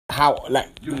how, like,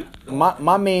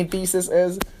 my main thesis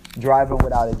is driving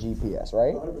without a GPS,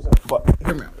 right? 100%. But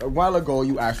hear me out. A while ago,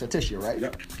 you asked for tissue, right?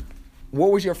 Yep.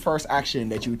 What was your first action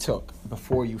that you took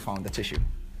before you found the tissue?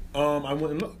 I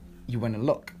went and looked. You went and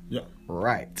looked. Yeah.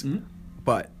 Right. Mm-hmm.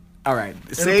 But, all right.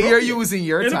 Say you're using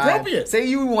your time. Inappropriate. Say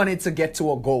you wanted to get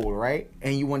to a goal, right?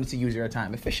 And you wanted to use your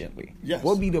time efficiently. Yes.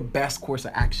 What would be the best course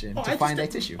of action to find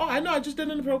that tissue? Oh, I know. I just did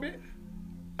inappropriate.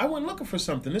 I went looking for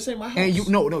something. This ain't my house. And you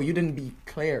didn't be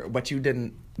clear, but you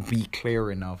didn't be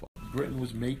clear enough. Britain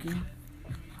was making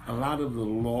a lot of the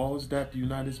laws that the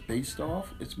United States based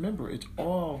off. It's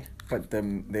all. But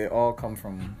they all come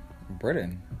from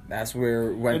Britain. That's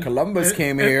where when Columbus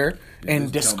came here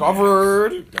and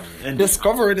discovered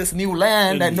this new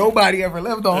land that nobody ever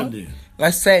lived on.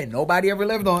 Let's say nobody ever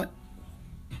lived on.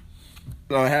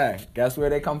 So hey, guess where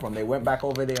they come from? They went back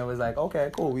over there and was like, okay,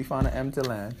 cool, we found an empty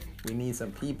land. We need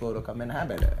some people to come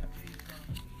inhabit it.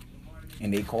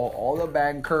 And they call all the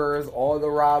bankers, all the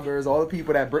robbers, all the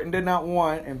people that Britain did not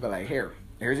want, and be like,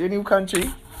 here's your new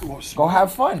country. Go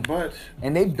have fun.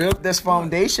 And they built this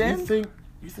foundation.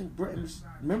 You think Britain's,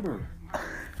 remember,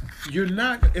 you're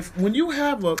not, when you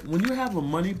have a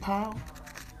money pile,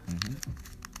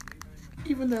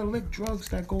 even the illicit drugs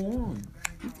that go on,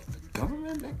 you think the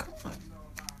government, that come on.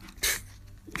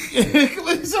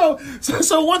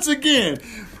 So once again,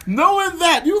 knowing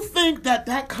that, you think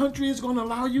that country is going to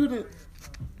allow you to?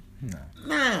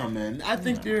 Nah, man. I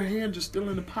think their hands are still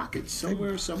in the pocket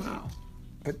somewhere, somehow.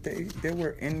 But they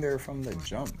were in there from the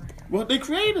jump. Well, they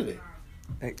created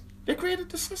it. They created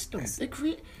the system.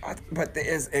 But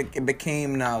it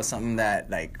became now something that,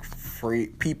 like, free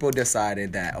people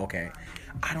decided that, okay,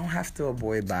 I don't have to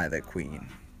abide by the Queen.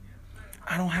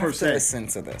 I don't have to listen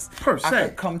to this. I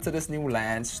could come to this new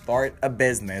land, start a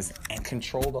business, and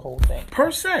control the whole thing.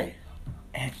 Per se.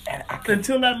 And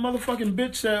until that motherfucking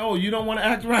bitch said, "Oh, you don't want to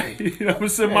act right." I'm gonna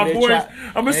send my boys.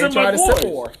 I'm gonna send my boys.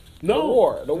 War.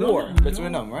 The war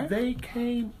between them, right? They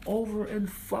came over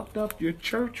and fucked up your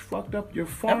church, fucked up your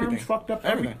farms, fucked up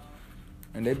everything.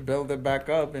 And they built it back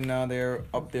up, and now they're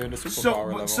up there in the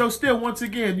superpower level. So still, once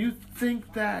again, you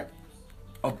think that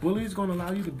a bully is gonna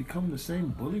allow you to become the same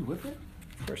bully with it?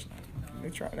 Of course not.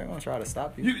 They're gonna try to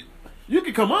stop you. You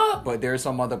can come up, but there's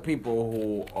some other people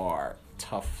who are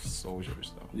tough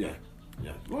soldiers, though. Yeah.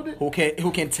 Well,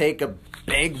 who can take a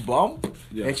big bump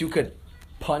that you could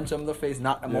punch them in the face,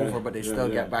 knock them over, but they still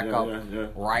get back up,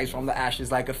 rise from the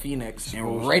ashes like a phoenix,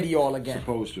 and ready all again.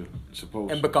 Supposed to.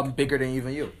 Become bigger than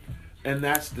even you. And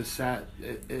that's the sad.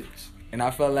 And I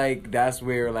feel like that's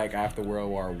where, like, after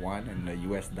World War I and the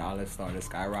U.S. dollar started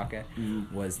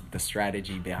skyrocketing, was the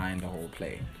strategy behind the whole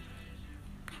play.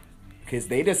 Because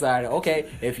they decided, okay,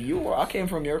 if I came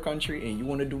from your country and you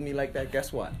want to do me like that,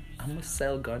 guess what? I'm going to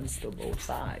sell guns to both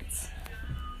sides.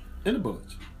 And the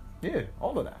bullets. Yeah,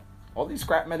 all of that. All these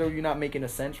scrap metal you're not making a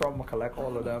cent from, I'm going to collect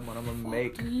all of them and I'm going to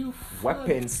make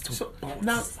weapons to both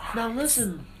sides. Now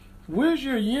listen, where's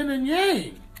your yin and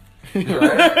yang? Right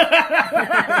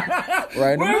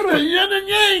Where's the yin and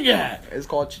yang at? It's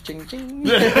called ching ching.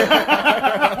 That's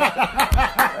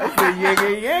the yin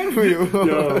and yang for you.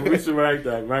 Yo, we should write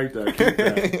that. Keep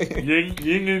that.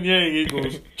 Yin and yang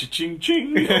equals ching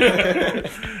ching.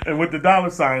 And with the dollar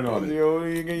sign on it. The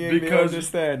only yin and yang because they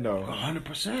understand, though.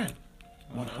 100%.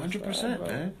 100%,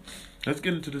 man. Let's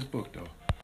get into this book, though.